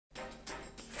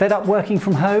Fed up working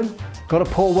from home? Got a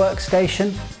poor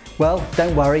workstation? Well,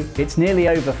 don't worry, it's nearly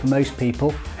over for most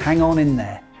people. Hang on in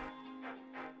there.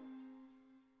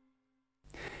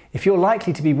 If you're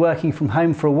likely to be working from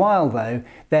home for a while though,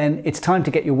 then it's time to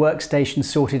get your workstation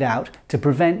sorted out to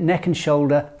prevent neck and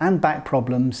shoulder and back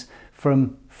problems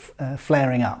from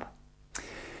flaring up.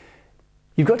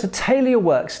 You've got to tailor your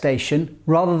workstation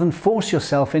rather than force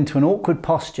yourself into an awkward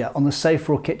posture on the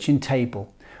sofa or kitchen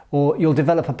table, or you'll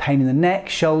develop a pain in the neck,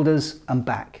 shoulders and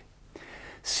back.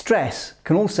 Stress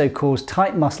can also cause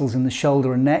tight muscles in the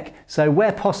shoulder and neck, so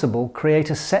where possible, create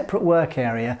a separate work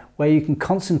area where you can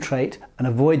concentrate and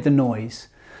avoid the noise.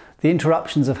 The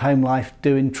interruptions of home life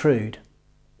do intrude.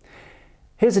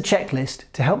 Here's a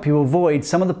checklist to help you avoid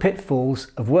some of the pitfalls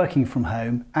of working from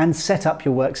home and set up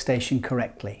your workstation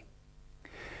correctly.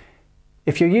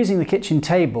 If you're using the kitchen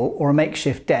table or a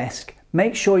makeshift desk,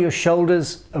 make sure your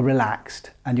shoulders are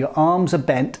relaxed and your arms are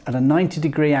bent at a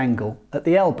 90-degree angle at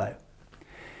the elbow.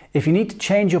 If you need to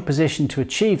change your position to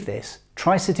achieve this,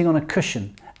 try sitting on a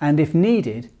cushion and, if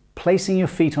needed, placing your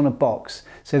feet on a box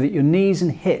so that your knees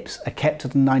and hips are kept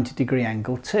at a 90-degree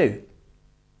angle too.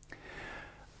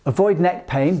 Avoid neck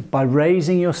pain by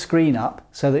raising your screen up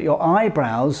so that your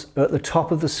eyebrows are at the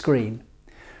top of the screen.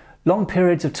 Long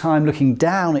periods of time looking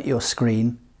down at your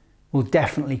screen will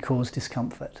definitely cause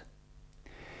discomfort.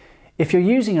 If you're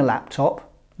using a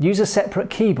laptop, use a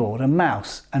separate keyboard and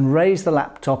mouse and raise the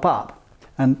laptop up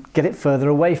and get it further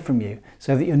away from you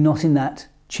so that you're not in that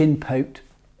chin-poked,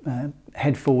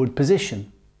 head-forward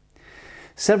position.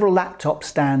 Several laptop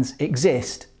stands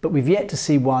exist, but we've yet to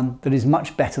see one that is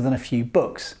much better than a few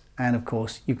books. And of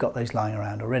course, you've got those lying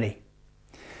around already.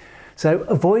 So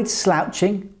avoid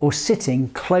slouching or sitting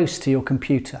close to your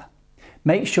computer.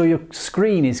 Make sure your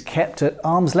screen is kept at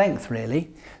arm's length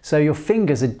really, so your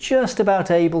fingers are just about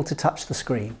able to touch the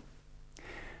screen.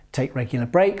 Take regular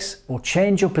breaks or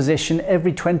change your position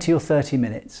every 20 or 30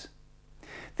 minutes.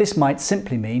 This might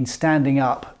simply mean standing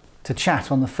up to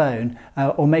chat on the phone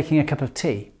or making a cup of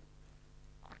tea.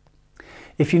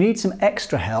 If you need some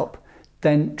extra help,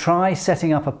 then try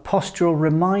setting up a postural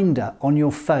reminder on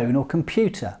your phone or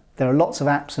computer. There are lots of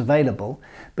apps available,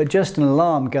 but just an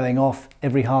alarm going off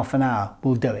every half an hour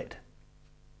will do it.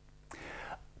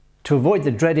 To avoid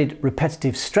the dreaded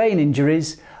repetitive strain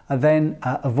injuries, then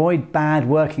avoid bad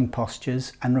working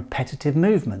postures and repetitive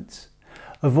movements.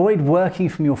 Avoid working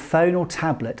from your phone or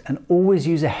tablet and always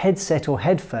use a headset or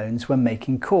headphones when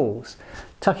making calls.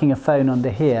 Tucking a phone under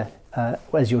here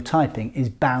as you're typing is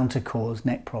bound to cause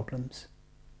neck problems.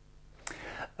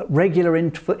 At regular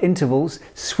intervals,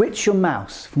 switch your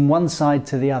mouse from one side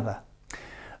to the other.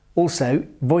 Also,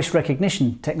 voice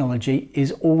recognition technology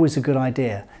is always a good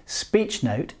idea. Speech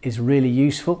note is really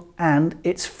useful and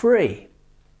it's free.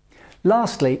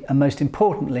 Lastly, and most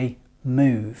importantly,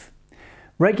 move.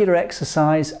 Regular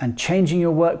exercise and changing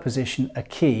your work position are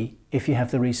key if you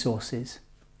have the resources.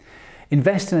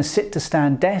 Invest in a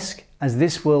sit-to-stand desk, as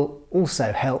this will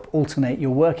also help alternate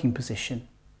your working position.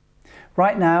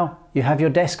 Right now, you have your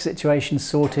desk situation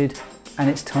sorted and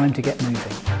it's time to get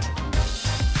moving.